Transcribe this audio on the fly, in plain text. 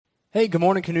Hey, good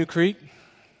morning, Canoe Creek.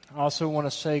 I also want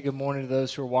to say good morning to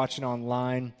those who are watching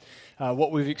online.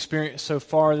 What we've experienced so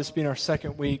far, this being our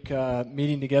second week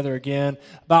meeting together again,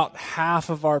 about half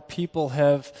of our people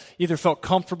have either felt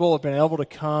comfortable or been able to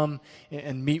come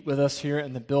and meet with us here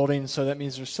in the building. So that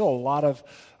means there's still a lot of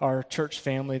our church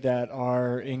family that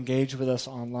are engaged with us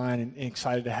online and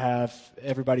excited to have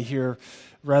everybody here,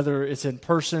 whether it's in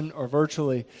person or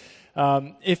virtually.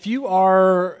 There's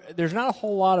not a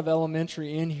whole lot of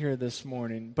elementary in here this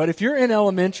morning, but if you're in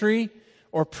elementary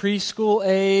or preschool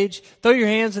age, throw your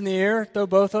hands in the air, throw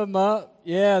both of them up.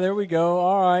 Yeah, there we go.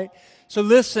 All right. So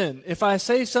listen, if I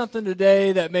say something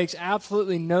today that makes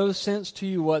absolutely no sense to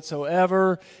you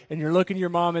whatsoever, and you're looking at your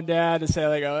mom and dad to say,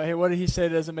 like, oh, hey, what did he say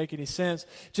that doesn't make any sense?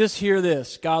 Just hear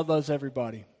this. God loves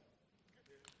everybody.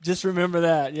 Just remember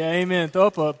that. Yeah, amen. Throw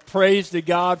up a praise to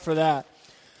God for that.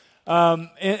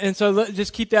 So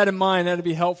just keep that in mind. That'd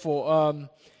be helpful.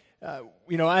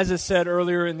 As I said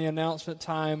earlier in the announcement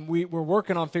time, we're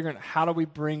working on figuring out how do we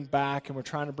bring back, and we're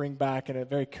trying to bring back in a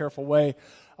very careful way,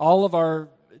 all of our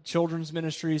children's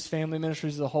ministries, family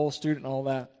ministries, the whole student, and all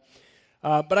that.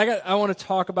 But I want to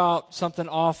talk about something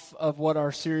off of what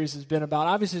our series has been about.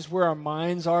 Obviously, it's where our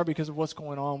minds are because of what's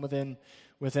going on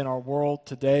within our world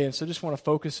today. And so just want to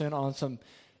focus in on some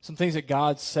things that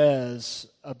God says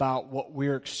about what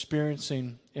we're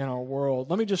experiencing in our world.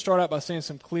 Let me just start out by saying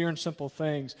some clear and simple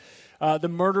things. The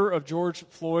murder of George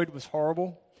Floyd was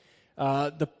horrible.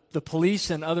 The police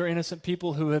and other innocent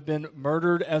people who have been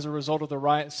murdered as a result of the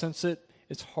riot since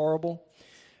it's horrible.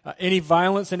 Any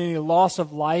violence and any loss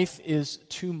of life is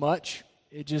too much.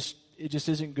 It just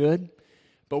isn't good.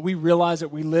 But we realize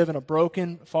that we live in a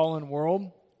broken, fallen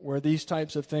world where these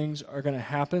types of things are going to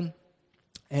happen.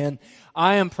 And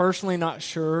I am personally not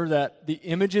sure that the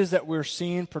images that we're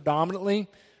seeing predominantly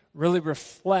really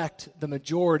reflect the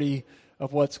majority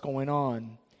of what's going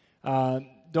on.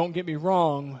 Don't get me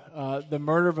wrong, the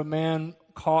murder of a man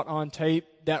caught on tape,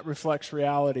 that reflects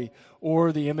reality.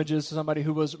 Or the images of somebody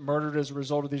who was murdered as a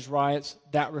result of these riots,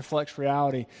 that reflects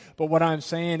reality. But what I'm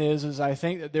saying is I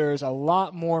think that there is a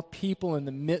lot more people in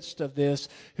the midst of this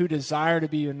who desire to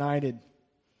be united,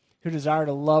 who desire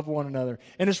to love one another.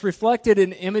 And it's reflected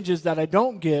in images that I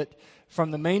don't get from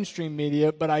the mainstream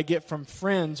media, but I get from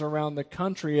friends around the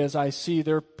country as I see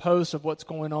their posts of what's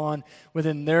going on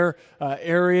within their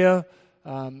area.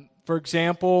 For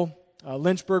example,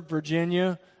 Lynchburg,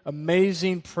 Virginia,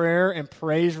 amazing prayer and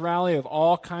praise rally of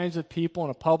all kinds of people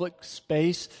in a public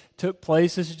space took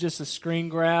place. This is just a screen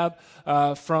grab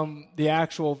from the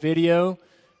actual video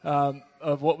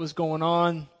of what was going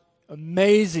on.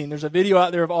 Amazing. There's a video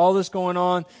out there of all this going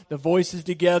on, the voices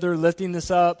together, lifting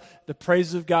this up, the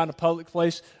praises of God in a public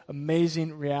place.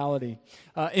 Amazing reality.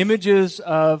 Images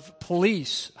of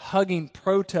police hugging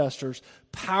protesters.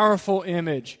 Powerful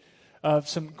image of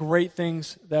some great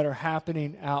things that are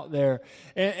happening out there.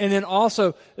 And then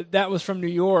also, that was from New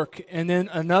York. And then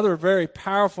another very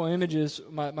powerful image is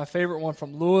my favorite one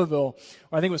from Louisville,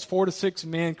 where I think it was 4 to 6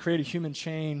 men create a human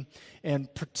chain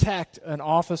and protect an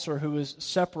officer who was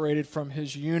separated from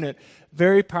his unit.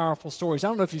 Very powerful stories. I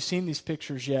don't know if you've seen these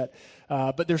pictures yet,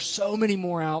 but there's so many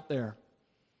more out there.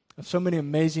 So many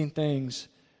amazing things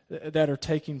that are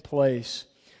taking place.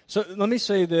 So let me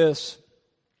say this.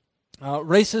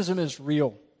 Racism is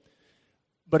real,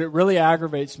 but it really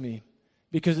aggravates me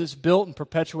because it's built and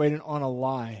perpetuated on a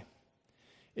lie.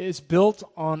 It's built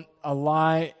on a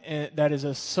lie that is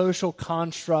a social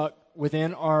construct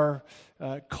within our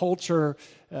culture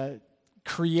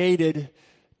created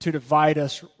to divide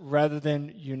us rather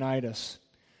than unite us.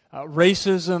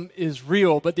 Racism is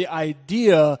real, but the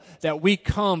idea that we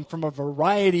come from a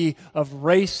variety of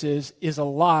races is a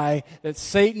lie that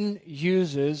Satan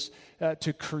uses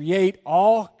to create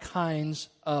all kinds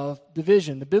of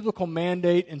division. The biblical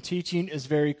mandate and teaching is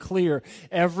very clear.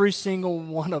 Every single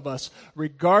one of us,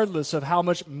 regardless of how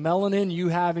much melanin you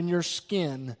have in your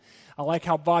skin, I like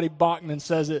how Voddie Baucham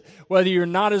says it, whether you're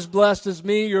not as blessed as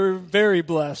me, you're very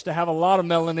blessed to have a lot of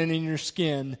melanin in your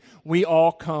skin. We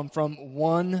all come from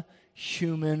one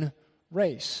human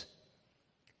race.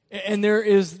 And there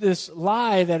is this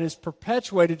lie that is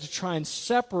perpetuated to try and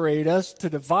separate us, to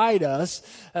divide us,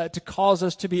 to cause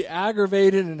us to be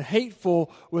aggravated and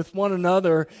hateful with one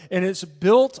another. And it's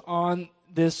built on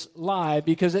this lie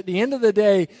because at the end of the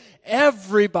day,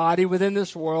 everybody within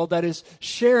this world that is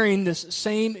sharing this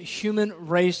same human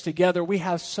race together, we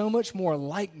have so much more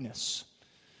likeness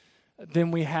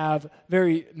than we have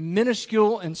very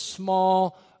minuscule and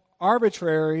small,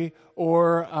 arbitrary,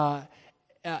 or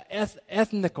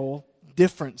ethnical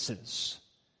differences,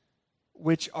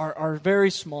 which are very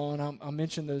small, and I'll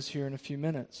mention those here in a few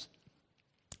minutes.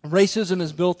 Racism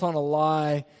is built on a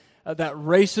lie that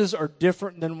races are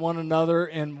different than one another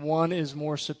and one is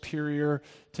more superior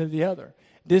to the other.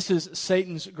 This is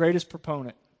Satan's greatest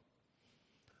proponent.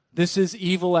 This is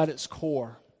evil at its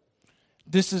core.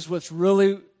 This is what's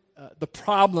really the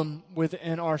problem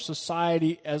within our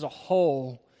society as a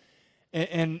whole,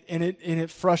 and it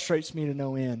frustrates me to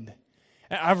no end.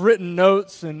 I've written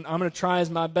notes, and I'm going to try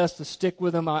my best to stick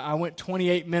with them. I went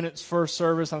 28 minutes first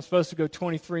service. I'm supposed to go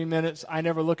 23 minutes. I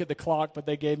never look at the clock, but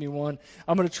they gave me one.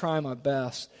 I'm going to try my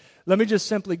best. Let me just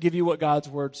simply give you what God's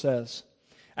Word says.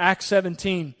 Acts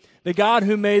 17, the God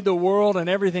who made the world and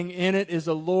everything in it is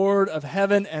the Lord of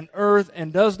heaven and earth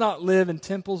and does not live in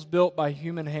temples built by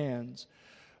human hands.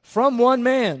 From one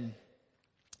man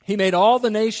He made all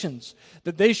the nations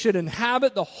that they should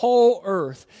inhabit the whole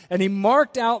earth, and He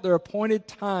marked out their appointed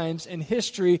times in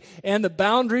history and the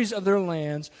boundaries of their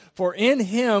lands. For in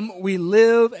Him we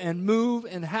live and move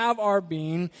and have our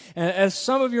being. And as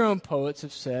some of your own poets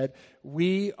have said,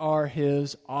 we are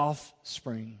His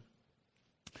offspring.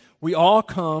 We all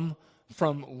come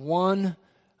from one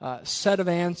set of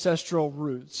ancestral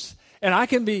roots. And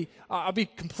I'll be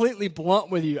completely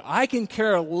blunt with you. I can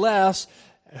care less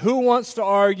who wants to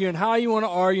argue and how you want to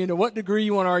argue and to what degree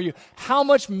you want to argue, how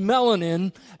much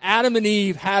melanin Adam and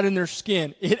Eve had in their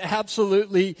skin. It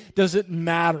absolutely doesn't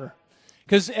matter.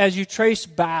 Because as you trace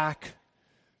back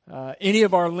any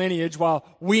of our lineage, while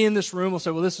we in this room will say,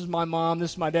 well, this is my mom,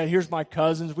 this is my dad, here's my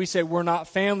cousins, we say we're not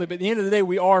family, but at the end of the day,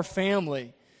 we are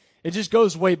family. It just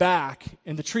goes way back,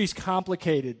 and the tree's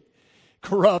complicated,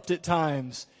 corrupt at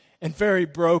times, and very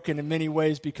broken in many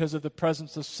ways because of the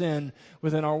presence of sin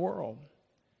within our world.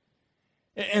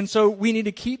 And so we need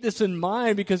to keep this in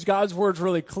mind because God's Word's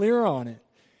really clear on it.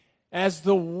 As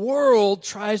the world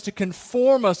tries to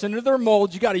conform us into their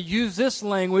mold, you got to use this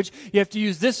language. You have to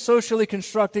use this socially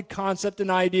constructed concept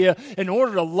and idea in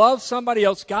order to love somebody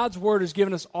else. God's Word has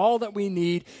given us all that we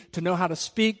need to know how to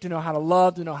speak, to know how to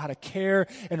love, to know how to care,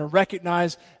 and to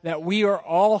recognize that we are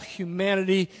all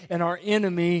humanity and our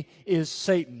enemy is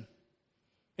Satan.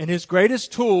 And his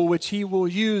greatest tool, which he will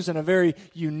use in a very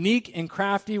unique and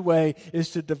crafty way,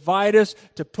 is to divide us,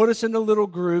 to put us into little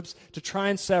groups, to try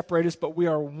and separate us. But we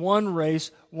are one race,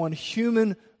 one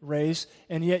human race.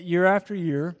 And yet, year after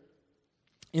year,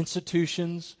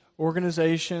 institutions,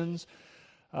 organizations,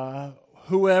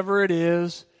 whoever it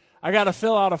is, I got to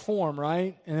fill out a form,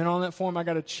 right? And then on that form, I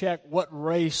got to check what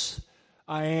race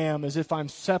I am, as if I'm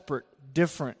separate,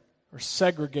 different, or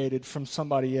segregated from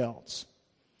somebody else.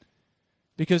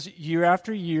 Because year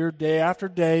after year, day after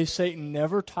day, Satan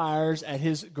never tires at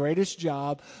his greatest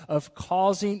job of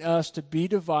causing us to be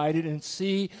divided and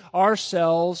see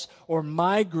ourselves or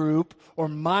my group or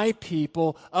my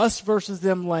people, us versus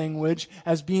them language,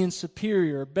 as being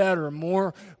superior, better,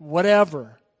 more,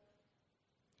 whatever.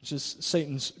 Which is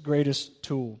Satan's greatest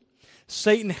tool.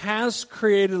 Satan has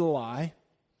created a lie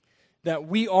that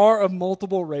we are of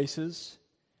multiple races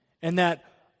and that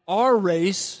our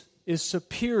race is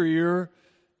superior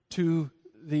to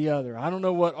the other. I don't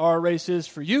know what our race is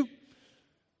for you,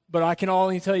 but I can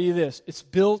only tell you this. It's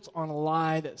built on a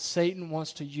lie that Satan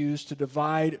wants to use to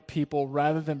divide people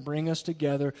rather than bring us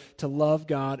together to love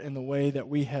God in the way that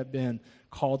we have been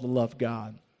called to love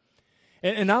God.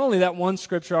 And not only that, one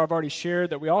scripture I've already shared,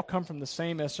 that we all come from the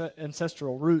same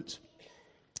ancestral roots.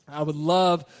 I would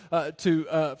love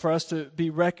for us to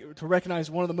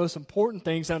recognize one of the most important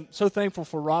things. I'm so thankful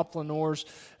for Rob Flanore's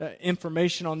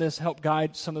information on this, help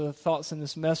guide some of the thoughts in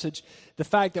this message. The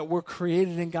fact that we're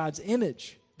created in God's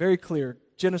image, very clear.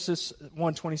 Genesis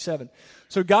 1:27.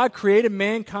 So God created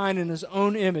mankind in His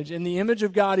own image. In the image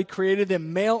of God, He created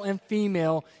them, male and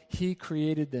female. He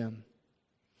created them.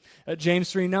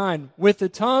 James 3:9. With the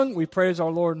tongue we praise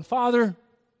our Lord and Father.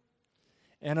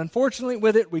 And unfortunately,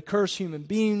 with it, we curse human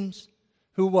beings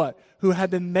who what? Who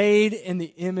have been made in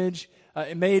the image,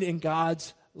 made in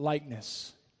God's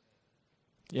likeness.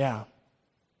 Yeah.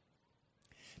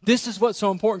 This is what's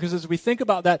so important, because as we think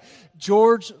about that,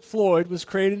 George Floyd was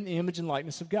created in the image and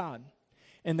likeness of God.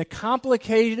 In the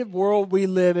complicated world we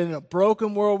live in, a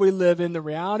broken world we live in, the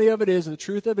reality of it is, the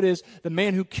truth of it is, the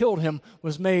man who killed him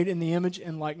was made in the image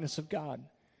and likeness of God,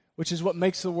 which is what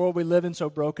makes the world we live in so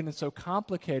broken and so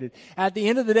complicated. At the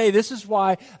end of the day, this is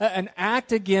why an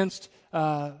act against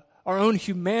our own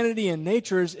humanity and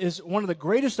nature is one of the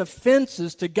greatest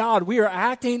offenses to God. We are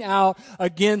acting out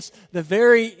against the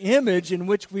very image in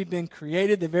which we've been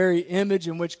created, the very image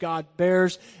in which God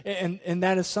bears, and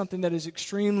that is something that is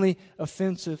extremely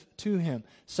offensive to Him.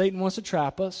 Satan wants to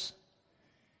trap us.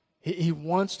 He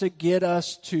wants to get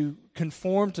us to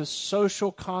conform to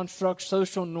social constructs,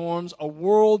 social norms, a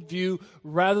worldview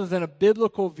rather than a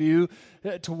biblical view,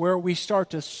 to where we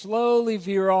start to slowly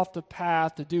veer off the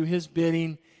path to do His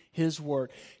bidding, His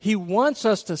work. He wants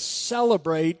us to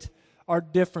celebrate our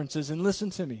differences. And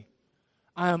listen to me,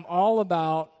 I am all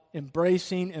about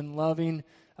embracing and loving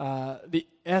the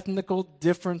ethnical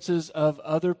differences of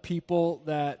other people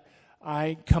that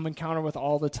I come encounter with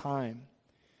all the time.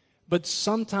 But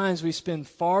sometimes we spend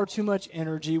far too much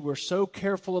energy, we're so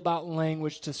careful about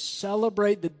language to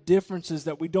celebrate the differences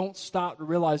that we don't stop to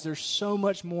realize there's so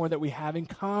much more that we have in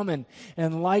common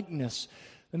and likeness.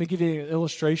 Let me give you an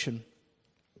illustration.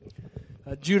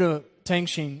 Judah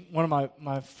Tangshing, one of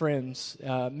my friends,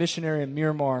 missionary in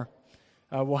Myanmar,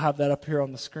 we'll have that up here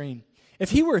on the screen.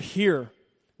 If he were here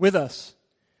with us,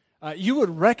 you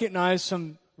would recognize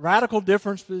some radical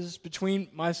differences between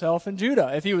myself and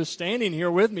Judah. If he was standing here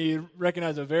with me, you'd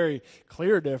recognize a very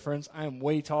clear difference. I am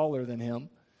way taller than him.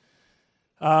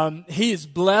 He is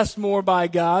blessed more by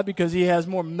God because he has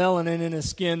more melanin in his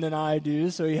skin than I do,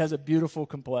 so he has a beautiful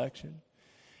complexion.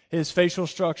 His facial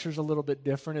structure is a little bit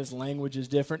different. His language is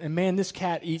different. And man, this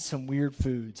cat eats some weird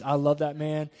foods. I love that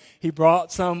man. He brought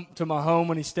some to my home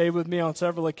when he stayed with me on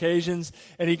several occasions,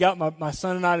 and he got my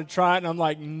son and I to try it, and I'm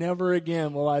like, never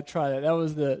again will I try that. That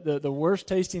was the worst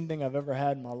tasting thing I've ever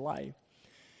had in my life.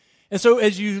 And so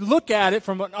as you look at it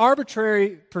from an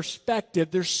arbitrary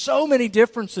perspective, there's so many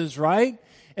differences, right?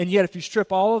 And yet if you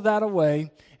strip all of that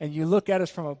away and you look at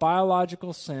us from a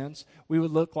biological sense, we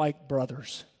would look like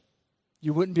brothers.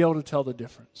 You wouldn't be able to tell the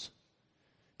difference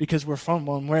because we're from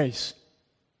one race.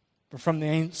 We're from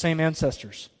the same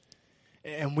ancestors.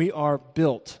 And we are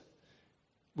built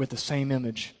with the same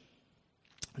image,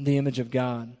 the image of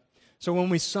God. So when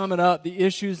we sum it up, the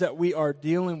issues that we are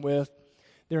dealing with,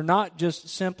 they're not just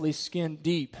simply skin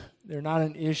deep. They're not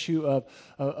an issue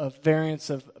of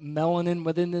variance of melanin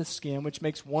within the skin, which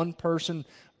makes one person,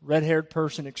 red-haired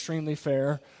person, extremely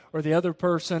fair, or the other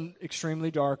person extremely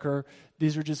darker.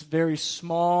 These are just very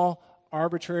small,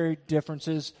 arbitrary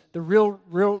differences. The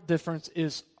real difference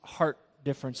is heart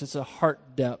difference. It's a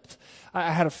heart depth. I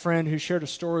had a friend who shared a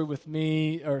story with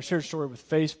me, or shared a story with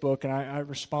Facebook, and I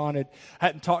responded. I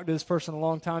hadn't talked to this person in a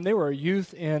long time. They were a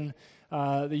youth in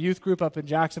the youth group up in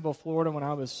Jacksonville, Florida, when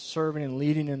I was serving and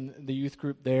leading in the youth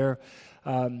group there.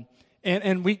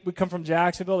 And we come from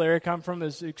Jacksonville. The area I come from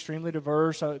is extremely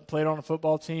diverse. I played on a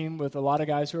football team with a lot of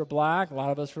guys who are black, a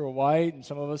lot of us who are white, and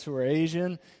some of us who are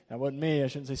Asian. That wasn't me. I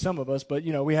shouldn't say some of us, but,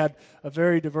 we had a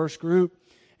very diverse group.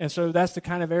 And so that's the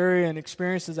kind of area and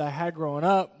experiences I had growing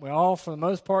up. We all, for the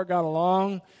most part, got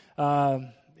along,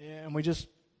 and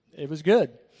it was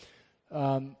good.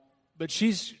 But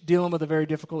she's dealing with a very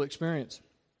difficult experience.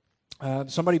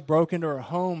 Somebody broke into her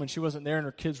home and she wasn't there and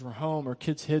her kids were home. Her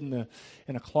kids hid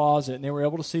in a closet, and they were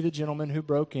able to see the gentleman who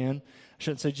broke in. I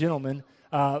shouldn't say gentleman.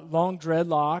 Long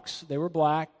dreadlocks. They were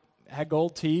black, had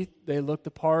gold teeth. They looked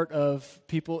the part of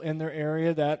people in their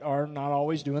area that are not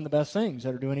always doing the best things,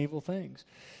 that are doing evil things.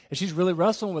 And she's really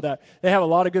wrestling with that. They have a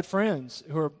lot of good friends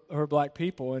who are black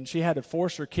people, and she had to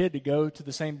force her kid to go to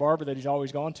the same barber that he's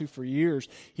always gone to for years.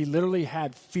 He literally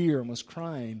had fear and was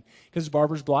crying because his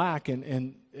barber's black,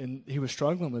 and he was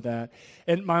struggling with that.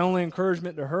 And my only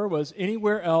encouragement to her was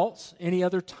anywhere else, any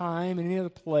other time, any other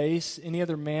place, any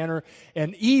other manner,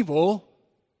 and evil,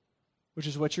 which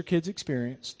is what your kids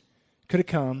experienced, could have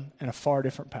come in a far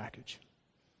different package.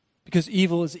 Because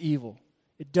evil is evil.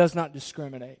 It does not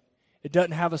discriminate. It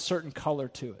doesn't have a certain color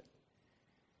to it.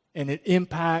 And it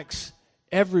impacts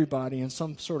everybody in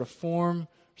some sort of form,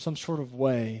 some sort of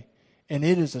way. And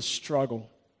it is a struggle.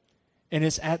 And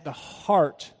it's at the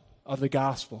heart of the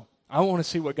gospel. I want to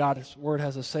see what God's word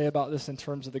has to say about this in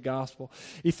terms of the gospel.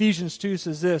 Ephesians 2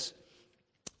 says this,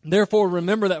 "Therefore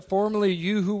remember that formerly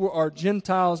you who are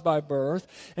Gentiles by birth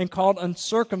and called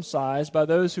uncircumcised by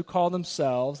those who call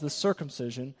themselves the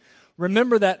circumcision,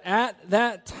 remember that at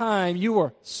that time you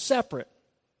were separate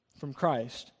from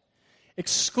Christ,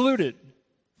 excluded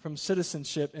from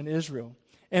citizenship in Israel,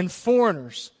 and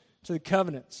foreigners to the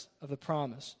covenants of the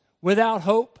promise, without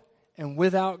hope and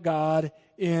without God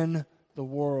in the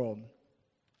world."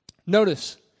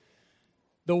 Notice,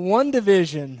 the one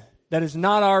division that is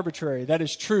not arbitrary, that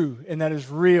is true, and that is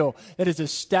real, that is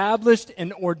established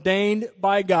and ordained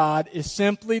by God, is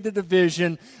simply the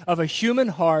division of a human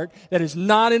heart that is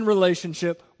not in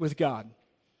relationship with God.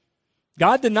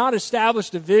 God did not establish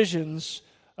divisions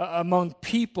among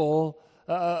people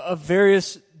of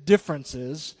various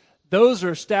differences. Those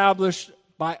are established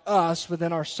by us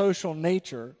within our social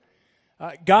nature.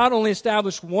 God only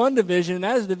established one division, and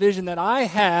that is the division that I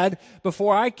had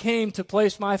before I came to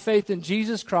place my faith in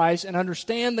Jesus Christ and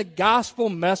understand the gospel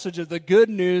message of the good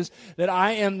news that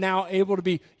I am now able to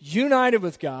be united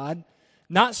with God,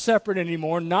 not separate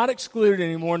anymore, not excluded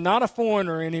anymore, not a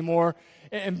foreigner anymore,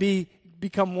 and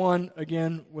become one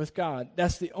again with God.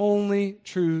 That's the only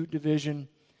true division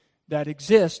that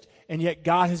exists, and yet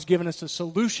God has given us a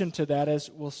solution to that, as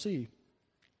we'll see.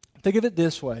 Think of it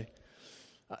this way.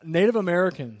 Native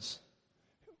Americans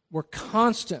were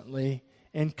constantly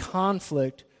in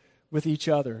conflict with each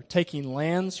other, taking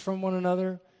lands from one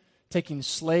another, taking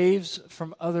slaves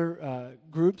from other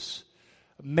groups,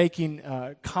 making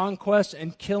conquests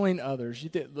and killing others.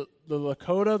 The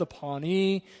Lakota, the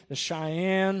Pawnee, the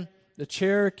Cheyenne, the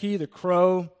Cherokee, the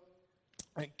Crow,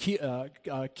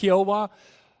 Kiowa,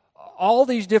 all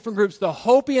these different groups, the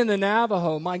Hopi and the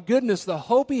Navajo. My goodness, the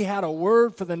Hopi had a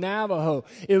word for the Navajo.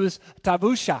 It was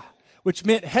tabusha, which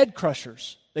meant head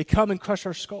crushers. They come and crush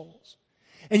our skulls.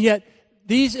 And yet,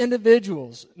 these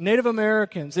individuals, Native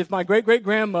Americans, if my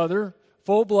great-great-grandmother,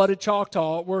 full-blooded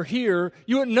Choctaw, were here,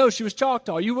 you wouldn't know she was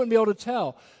Choctaw. You wouldn't be able to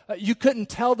tell. You couldn't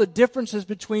tell the differences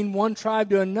between one tribe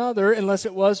to another unless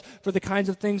it was for the kinds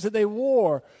of things that they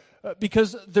wore.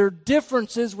 Because their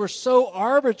differences were so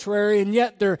arbitrary, and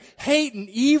yet their hate and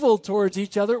evil towards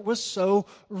each other was so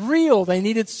real. They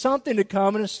needed something to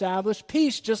come and establish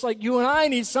peace, just like you and I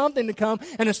need something to come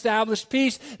and establish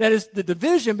peace. That is the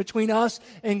division between us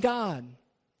and God.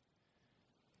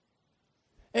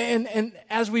 And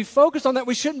as we focus on that,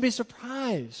 we shouldn't be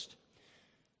surprised.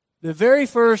 The very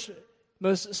first,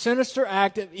 most sinister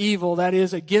act of evil, that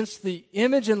is against the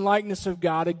image and likeness of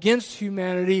God, against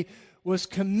humanity, was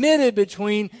committed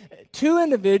between two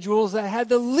individuals that had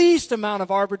the least amount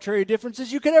of arbitrary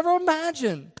differences you could ever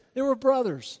imagine. They were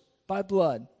brothers by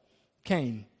blood,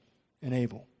 Cain and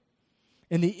Abel.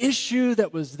 And the issue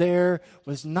that was there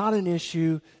was not an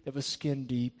issue that was skin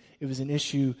deep. It was an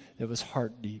issue that was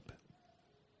heart deep.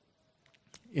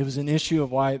 It was an issue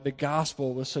of why the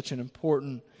gospel was such an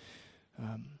important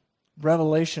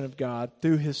revelation of God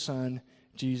through His Son,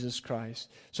 Jesus Christ.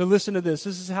 So listen to this.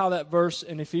 This is how that verse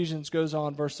in Ephesians goes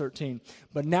on, verse 13.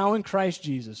 But now in Christ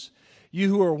Jesus, you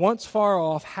who were once far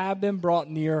off have been brought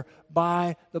near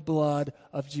by the blood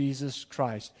of Jesus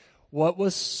Christ. What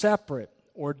was separate,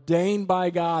 ordained by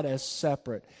God as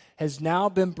separate, has now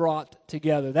been brought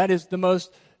together. That is the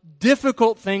most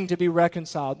difficult thing to be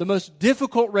reconciled, the most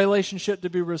difficult relationship to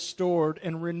be restored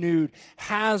and renewed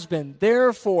has been.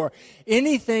 Therefore,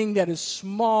 anything that is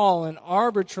small and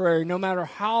arbitrary, no matter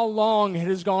how long it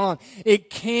has gone on,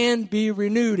 it can be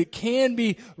renewed. It can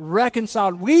be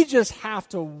reconciled. We just have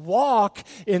to walk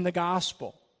in the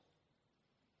gospel.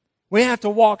 We have to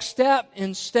walk step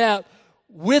in step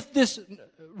with this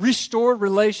restored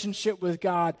relationship with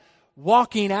God,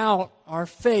 walking out our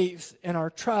faith and our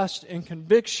trust and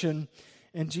conviction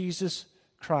in Jesus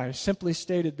Christ. Simply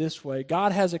stated this way,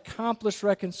 God has accomplished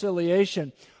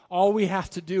reconciliation. All we have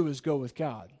to do is go with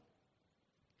God.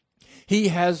 He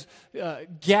has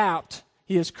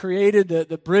He has created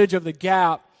the bridge of the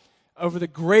gap over the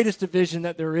greatest division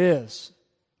that there is,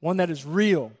 one that is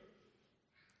real,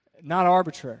 not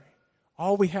arbitrary.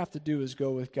 All we have to do is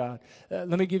go with God.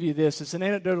 Let me give you this. It's an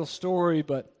anecdotal story,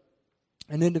 but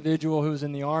an individual who was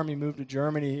in the army, moved to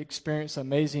Germany, experienced an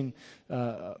amazing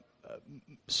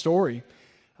story.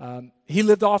 He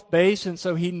lived off base, and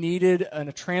so he needed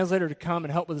a translator to come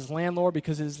and help with his landlord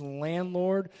because his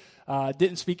landlord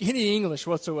didn't speak any English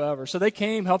whatsoever. So they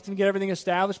came, helped him get everything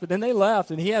established, but then they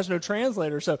left, and he has no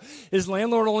translator. So his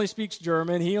landlord only speaks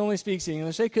German. He only speaks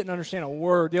English. They couldn't understand a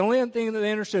word. The only thing that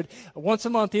they understood, once a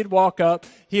month he'd walk up,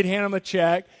 he'd hand him a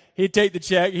check, he'd take the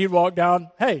check, he'd walk down.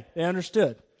 Hey, they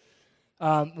understood.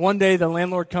 One day the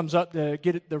landlord comes up to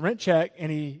get the rent check,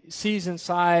 and he sees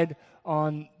inside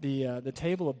on the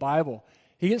table a Bible.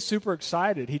 He gets super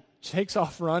excited. He takes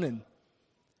off running.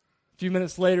 A few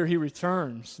minutes later, he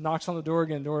returns, knocks on the door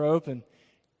again, door open.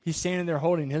 He's standing there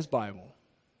holding his Bible.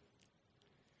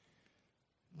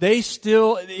 He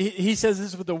says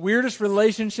this was the weirdest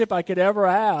relationship I could ever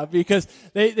have because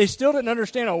they still didn't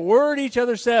understand a word each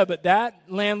other said, but that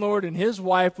landlord and his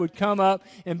wife would come up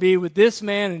and be with this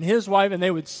man and his wife, and they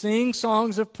would sing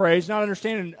songs of praise, not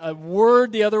understanding a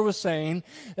word the other was saying.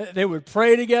 They would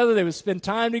pray together. They would spend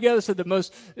time together.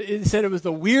 It said it was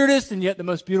the weirdest and yet the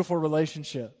most beautiful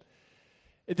relationship.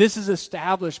 This is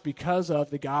established because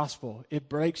of the gospel. It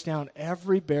breaks down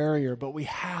every barrier, but we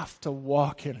have to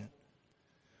walk in it.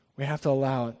 We have to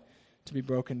allow it to be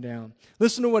broken down.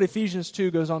 Listen to what Ephesians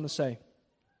 2 goes on to say.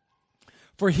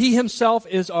 For He Himself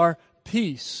is our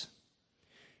peace,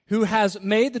 who has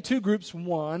made the two groups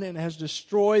one and has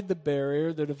destroyed the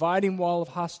barrier, the dividing wall of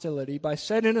hostility, by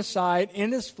setting aside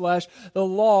in his flesh the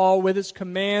law with its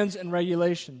commands and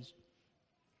regulations.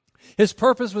 His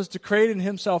purpose was to create in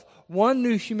himself one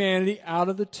new humanity out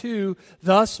of the two,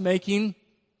 thus making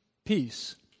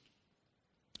peace.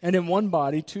 And in one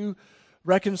body to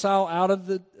reconcile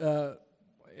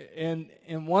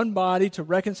in one body to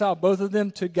reconcile both of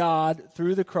them to God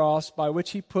through the cross, by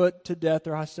which he put to death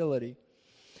their hostility.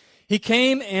 He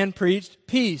came and preached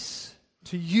peace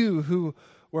to you who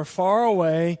were far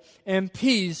away, and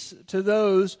peace to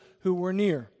those who were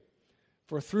near.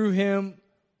 For through him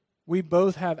we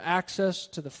both have access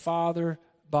to the Father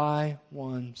by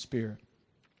one Spirit.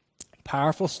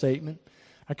 Powerful statement.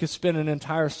 I could spend an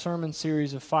entire sermon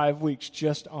series of 5 weeks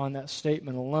just on that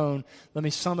statement alone. Let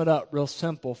me sum it up real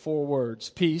simple. 4 words.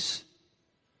 Peace,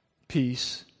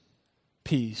 peace,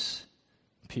 peace,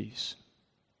 peace.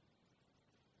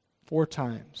 4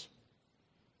 times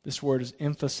this word is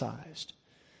emphasized.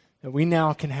 That we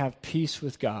now can have peace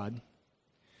with God.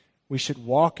 We should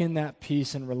walk in that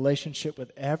peace in relationship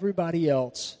with everybody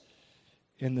else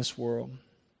in this world.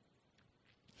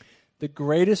 The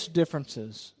greatest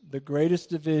differences, the greatest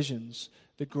divisions,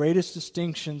 the greatest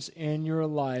distinctions in your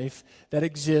life that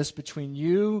exist between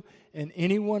you and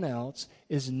anyone else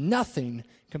is nothing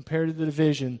compared to the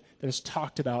division that is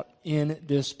talked about in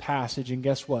this passage. And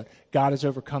guess what? God has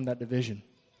overcome that division.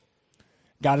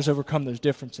 God has overcome those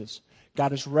differences.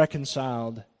 God has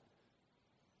reconciled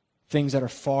things that are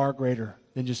far greater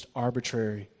than just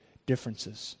arbitrary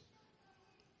differences.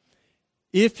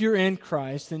 If you're in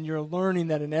Christ, then you're learning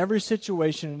that in every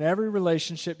situation, in every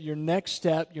relationship, your next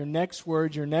step, your next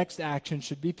word, your next action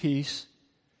should be peace,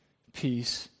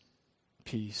 peace,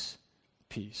 peace,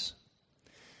 peace.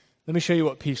 Let me show you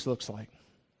what peace looks like.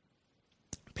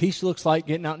 Peace looks like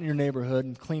getting out in your neighborhood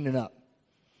and cleaning up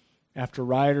after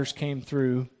rioters came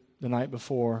through the night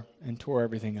before and tore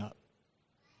everything up.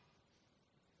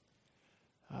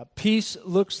 Peace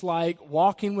looks like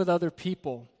walking with other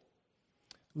people,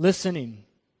 listening,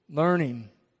 learning,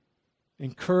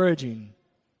 encouraging,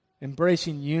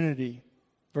 embracing unity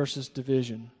versus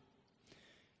division.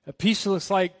 Peace looks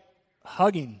like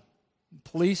hugging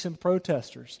police and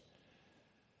protesters,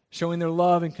 showing their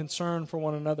love and concern for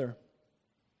one another.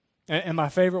 And my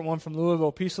favorite one from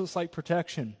Louisville, peace looks like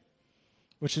protection,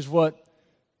 which is what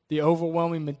the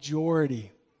overwhelming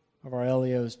majority of our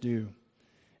LEOs do.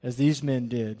 As these men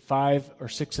did, 5 or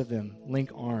 6 of them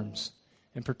link arms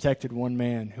and protected one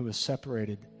man who was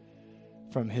separated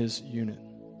from his unit.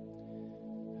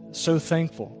 So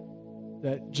thankful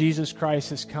that Jesus Christ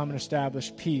has come and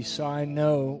established peace, so I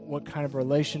know what kind of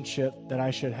relationship that I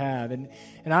should have. And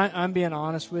I'm being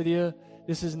honest with you,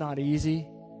 this is not easy.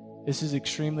 This is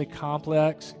extremely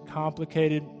complex,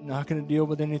 complicated, not going to deal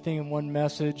with anything in one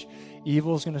message.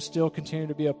 Evil is going to still continue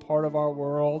to be a part of our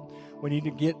world. We need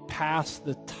to get past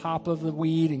the top of the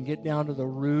weed and get down to the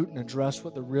root and address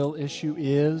what the real issue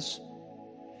is.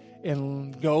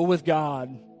 And go with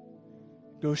God.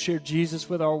 Go share Jesus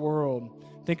with our world.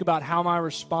 Think about how my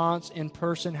response in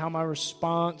person, how my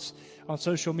response on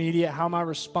social media, how my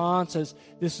response as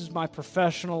this is my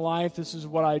professional life, this is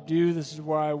what I do, this is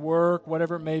where I work,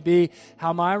 whatever it may be,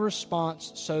 how my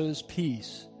response sows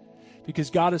peace.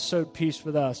 Because God has sowed peace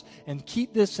with us. And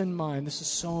keep this in mind. This is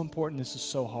so important. This is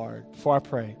so hard. Before I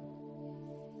pray.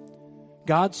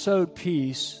 God sowed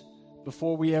peace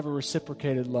before we ever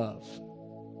reciprocated love.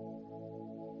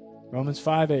 Romans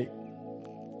 5:8.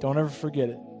 Don't ever forget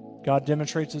it. God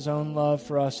demonstrates his own love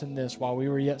for us in this. While we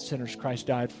were yet sinners, Christ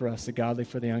died for us, the godly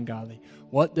for the ungodly.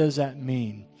 What does that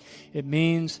mean? It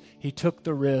means he took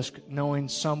the risk knowing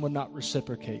some would not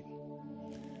reciprocate.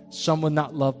 Some would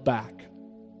not love back.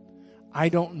 I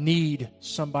don't need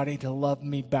somebody to love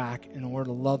me back in order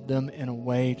to love them in a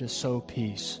way to sow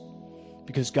peace.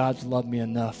 Because God's loved me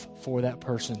enough for that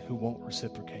person who won't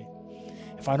reciprocate.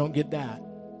 If I don't get that,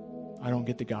 I don't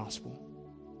get the gospel.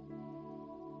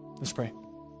 Let's pray.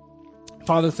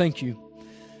 Father, thank you.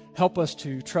 Help us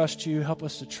to trust you. Help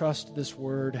us to trust this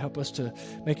word. Help us to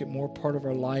make it more part of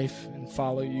our life and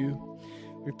follow you.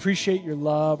 We appreciate your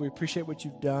love. We appreciate what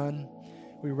you've done.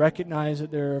 We recognize that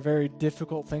there are very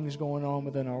difficult things going on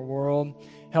within our world.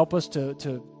 Help us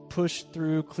to push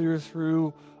through, clear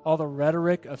through all the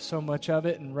rhetoric of so much of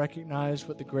it and recognize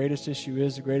what the greatest issue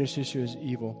is. The greatest issue is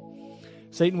evil.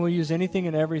 Satan will use anything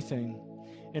and everything.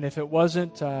 And if it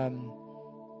wasn't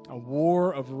a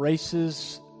war of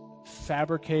races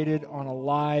fabricated on a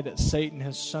lie that Satan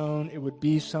has sown, it would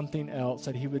be something else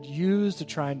that he would use to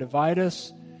try and divide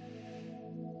us,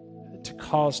 to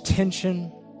cause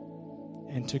tension,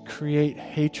 and to create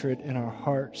hatred in our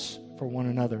hearts for one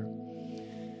another.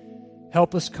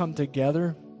 Help us come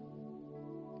together.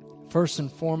 First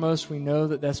and foremost, we know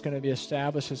that that's going to be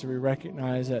established as we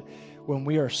recognize that when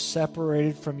we are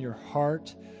separated from your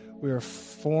heart, we are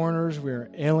foreigners, we are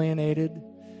alienated,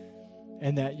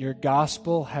 and that your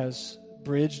gospel has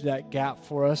bridged that gap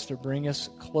for us to bring us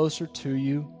closer to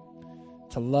you,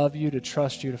 to love you, to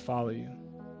trust you, to follow you.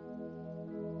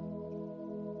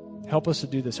 Help us to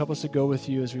do this. Help us to go with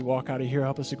you as we walk out of here.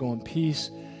 Help us to go in peace.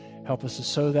 Help us to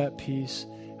sow that peace.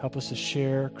 Help us to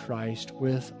share Christ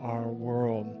with our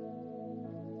world.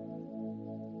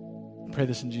 I pray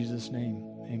this in Jesus' name.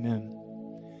 Amen.